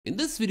In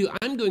this video,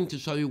 I'm going to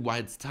show you why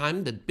it's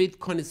time that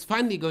Bitcoin is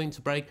finally going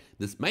to break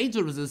this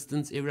major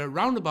resistance area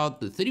around about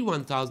the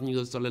 31,000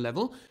 US dollar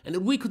level, and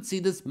that we could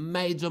see this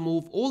major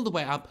move all the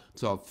way up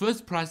to our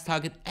first price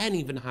target and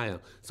even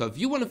higher. So if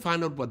you want to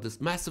find out what this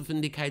massive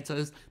indicator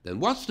is, then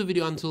watch the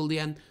video until the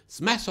end,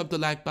 smash up the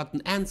like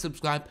button and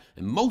subscribe,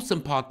 and most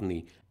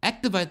importantly,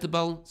 activate the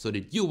bell so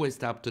that you always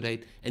stay up to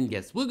date. And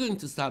yes, we're going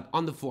to start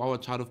on the 4-hour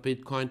chart of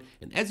Bitcoin,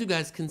 and as you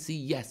guys can see,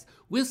 yes,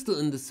 we're still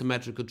in this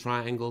symmetrical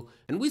triangle,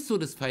 and we saw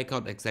this fake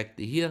out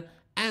exactly here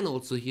and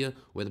also here,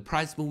 where the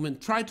price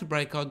movement tried to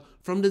break out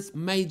from this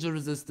major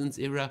resistance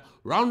area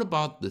round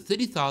about the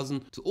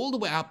 30,000 to all the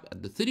way up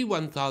at the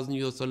 31,000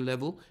 US dollar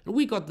level, and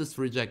we got this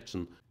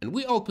rejection. And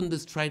we opened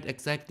this trade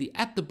exactly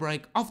at the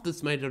break of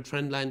this major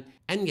trend line,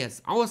 and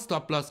yes, our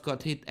stop loss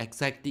got hit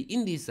exactly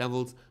in these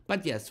levels,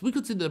 but yes, we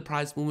could see the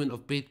price movement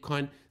of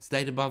Bitcoin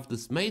stayed above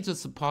this major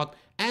support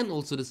and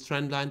also this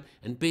trend line,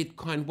 and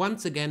Bitcoin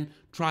once again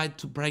tried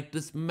to break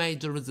this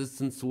major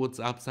resistance towards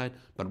the upside,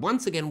 but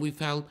once again we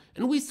fell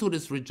and we saw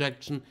this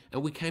rejection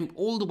and we came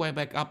all the way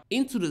back up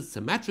into this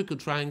symmetrical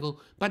triangle.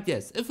 But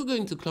yes, if we're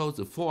going to close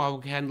a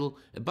 4-hour candle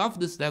above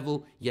this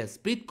level, yes,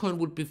 Bitcoin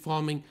would be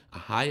forming a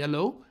higher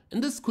low,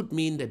 and this could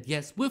mean that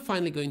yes, we're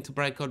finally going to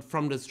break out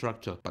from the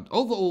structure. But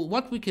overall,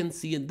 what we can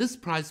see in this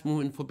price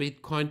movement for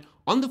Bitcoin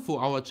on the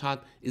 4-hour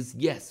chart is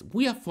yes,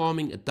 we are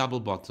forming a double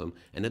bottom,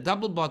 and a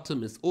double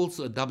bottom is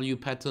also a W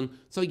pattern.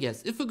 So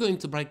yes, if we're going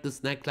to break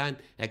this neckline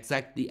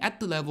exactly at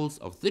the levels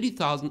of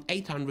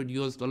 30,800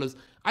 US dollars,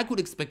 I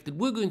could expect that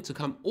we're going to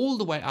come all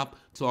the way up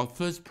to our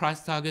first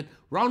price target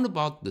round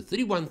about the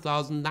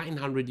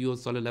 31,900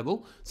 US dollar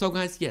level. So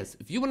guys, yes,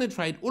 if you want to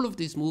trade all of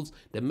these moves,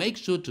 then make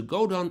sure to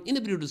go down in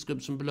the video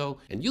description below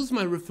and use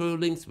my referral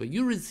links where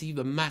you receive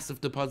a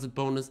massive deposit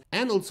bonus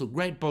and also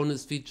great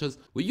bonus features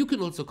where you can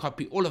also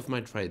copy all of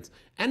my trades,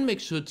 and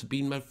make sure to be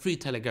in my free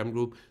Telegram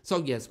group.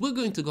 So yes, we're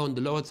going to go in the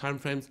lower time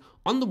frames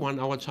on the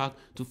 1-hour chart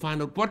to find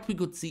out what we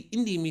could see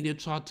in the immediate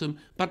short term.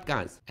 But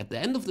guys, at the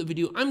end of the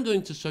video, I'm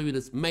going to show you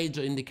this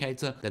major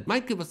indicator that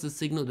might give us a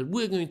signal that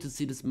we're going to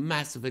see this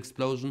massive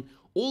explosion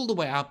all the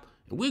way up,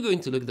 and we're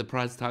going to look at the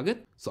price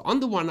target. So on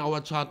the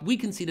 1-hour chart, we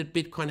can see that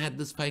Bitcoin had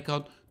this fake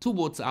out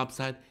towards the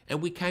upside, and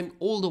we came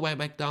all the way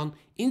back down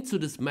into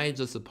this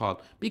major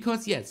support,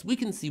 because yes, we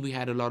can see we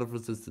had a lot of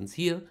resistance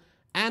here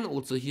and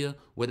also here,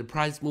 where the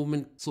price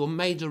movement saw a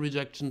major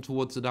rejection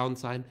towards the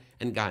downside.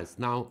 And guys,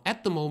 now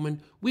at the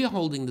moment we are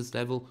holding this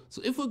level, so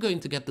if we're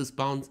going to get this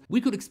bounce, we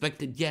could expect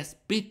that yes,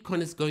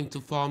 Bitcoin is going to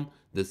form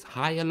this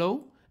higher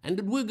low and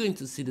that we're going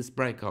to see this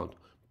breakout,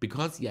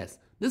 because yes,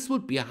 this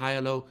would be a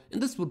higher low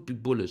and this would be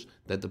bullish,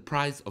 that the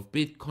price of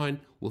Bitcoin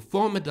will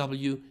form a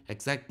W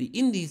exactly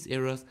in these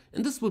areas,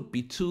 and this would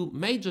be two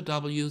major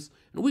Ws,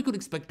 and we could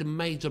expect a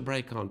major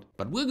breakout.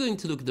 But we're going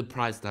to look at the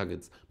price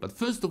targets. But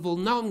first of all,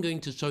 now I'm going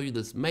to show you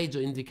this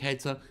major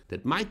indicator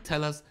that might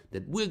tell us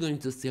that we're going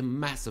to see a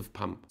massive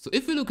pump. So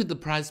if we look at the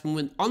price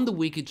movement on the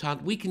weekly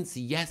chart, we can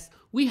see yes,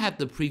 we had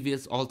the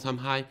previous all-time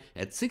high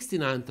at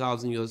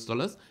 69,000 US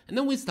dollars, and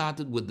then we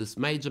started with this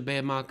major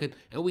bear market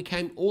and we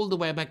came all the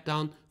way back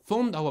down,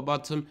 formed our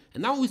bottom,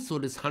 and now we saw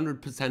this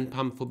 100%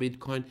 pump for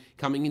Bitcoin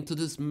coming into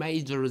this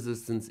major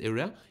resistance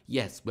area,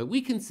 yes, where we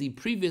can see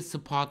previous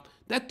support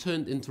that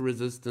turned into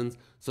resistance.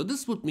 So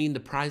this would mean the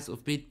price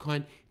of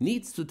Bitcoin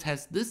needs to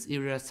test this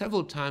area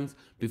several times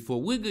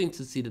before we're going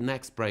to see the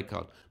next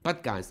breakout.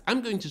 But guys,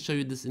 I'm going to show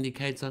you this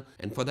indicator,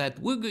 and for that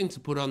we're going to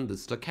put on the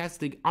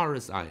stochastic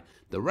RSI,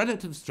 the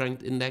relative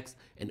strength index.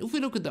 And if we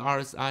look at the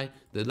RSI,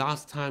 the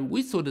last time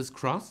we saw this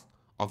cross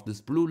of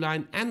this blue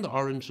line and the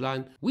orange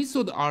line, we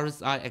saw the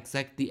RSI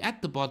exactly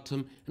at the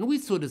bottom, and we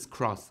saw this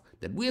cross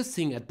that we are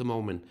seeing at the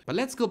moment. But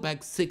let's go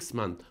back 6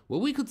 months, where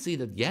we could see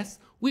that yes,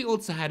 we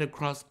also had a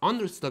cross on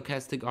the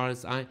stochastic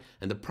RSI,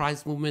 and the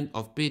price movement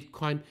of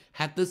Bitcoin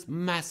had this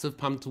massive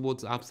pump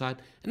towards the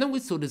upside, and then we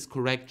saw these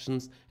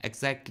corrections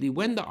exactly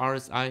when the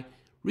RSI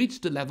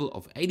reached the level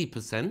of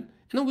 80%, and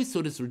then we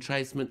saw this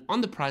retracement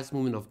on the price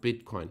movement of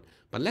Bitcoin.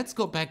 But let's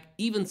go back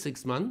even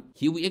 6 months.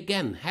 Here we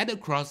again had a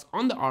cross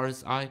on the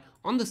RSI,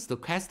 on the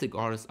stochastic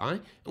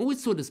RSI, and we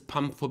saw this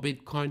pump for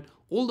Bitcoin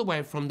all the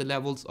way from the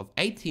levels of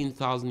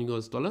 18,000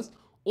 US dollars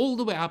all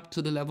the way up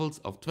to the levels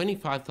of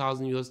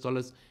 25,000 US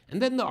dollars,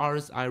 and then the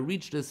RSI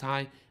reached this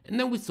high, and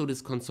then we saw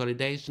this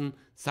consolidation,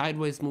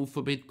 sideways move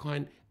for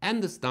Bitcoin,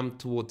 and this dump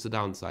towards the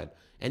downside.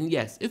 And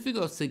yes, if we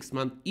go 6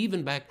 months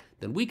even back,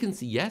 then we can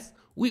see yes,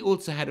 we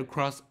also had a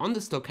cross on the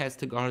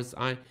stochastic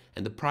RSI,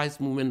 and the price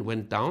movement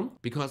went down,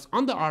 because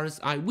on the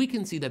RSI we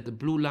can see that the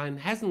blue line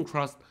hasn't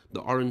crossed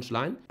the orange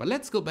line. But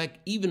let's go back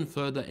even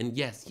further, and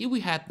yes, here we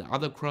had the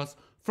other cross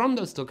from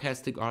the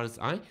stochastic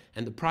RSI,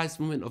 and the price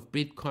movement of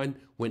Bitcoin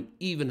went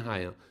even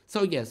higher.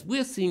 So yes,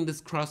 we're seeing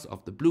this cross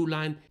of the blue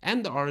line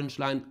and the orange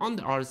line on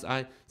the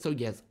RSI. So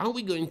yes, are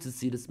we going to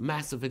see this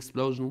massive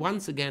explosion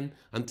once again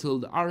until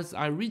the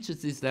RSI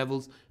reaches these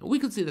levels, and we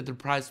could see that the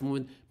price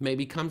movement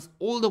maybe comes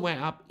all the way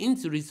up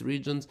into these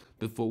regions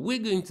before we're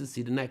going to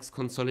see the next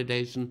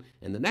consolidation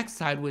and the next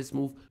sideways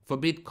move for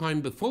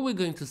Bitcoin before we're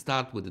going to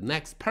start with the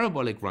next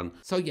parabolic run.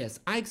 So yes,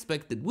 I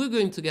expect that we're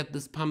going to get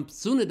this pump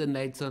sooner than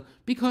later,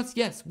 because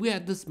yes, we're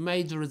at this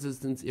major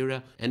resistance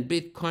area and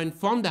Bitcoin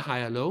formed a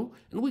higher low,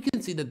 and we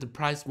can see that the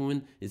price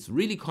movement is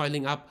really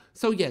coiling up.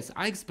 So yes,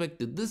 I expect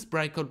that this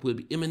breakout will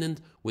be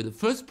imminent, with the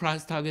first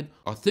price target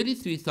of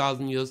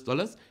 33,000 US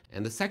dollars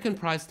and the second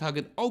price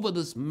target over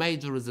this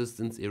major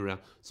resistance area.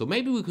 So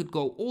maybe we could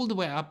go all the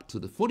way up to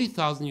the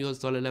 40,000 US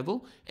dollar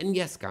level. And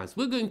yes guys,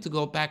 we're going to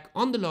go back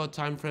on the lower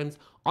time frames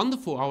on the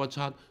 4-hour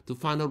chart to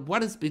find out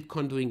what is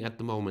Bitcoin doing at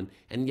the moment.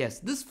 And yes,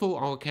 this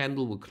 4-hour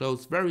candle will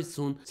close very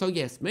soon. So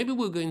yes, maybe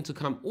we're going to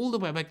come all the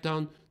way back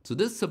down to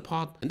this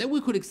support, and then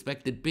we could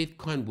expect that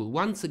Bitcoin will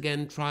once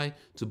again try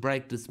to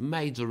break this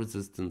major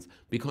resistance.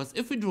 Because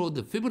if we draw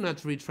the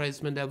Fibonacci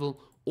retracement level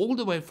all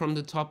the way from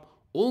the top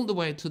all the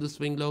way to the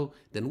swing low,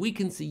 then we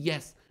can see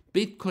yes,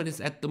 Bitcoin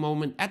is at the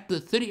moment at the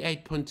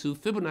 38.2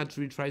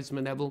 Fibonacci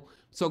retracement level.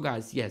 So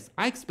guys, yes,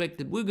 I expect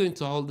that we're going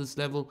to hold this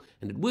level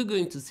and that we're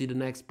going to see the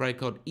next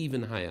breakout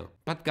even higher.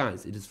 But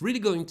guys, it is really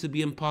going to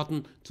be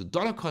important to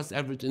dollar cost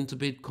average into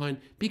Bitcoin,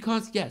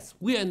 because yes,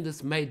 we're in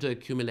this major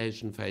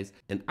accumulation phase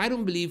and I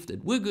don't believe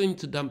that we're going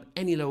to dump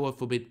any lower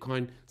for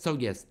Bitcoin. So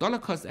yes, dollar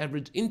cost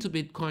average into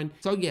Bitcoin.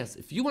 So yes,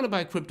 if you want to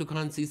buy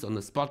cryptocurrencies on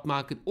the spot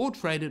market or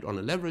trade it on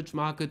a leverage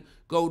market,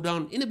 go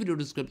down in the video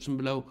description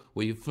below,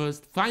 where you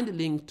first find a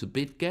link to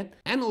BITGET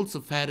and also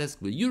FAirDesk,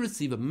 where you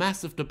receive a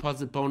massive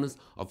deposit bonus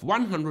of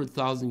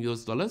 100,000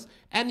 US dollars,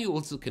 and you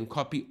also can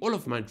copy all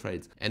of my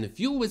trades. And if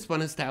you always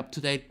want to stay up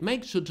to date,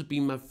 make sure to be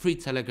in my free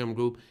Telegram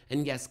group.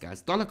 And yes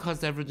guys, dollar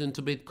cost average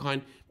into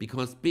Bitcoin,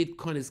 because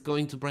Bitcoin is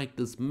going to break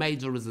this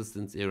major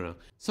resistance area.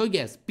 So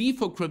yes, be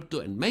for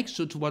crypto and make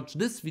sure to watch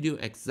this video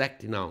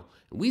exactly now.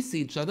 And we see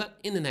each other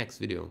in the next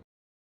video.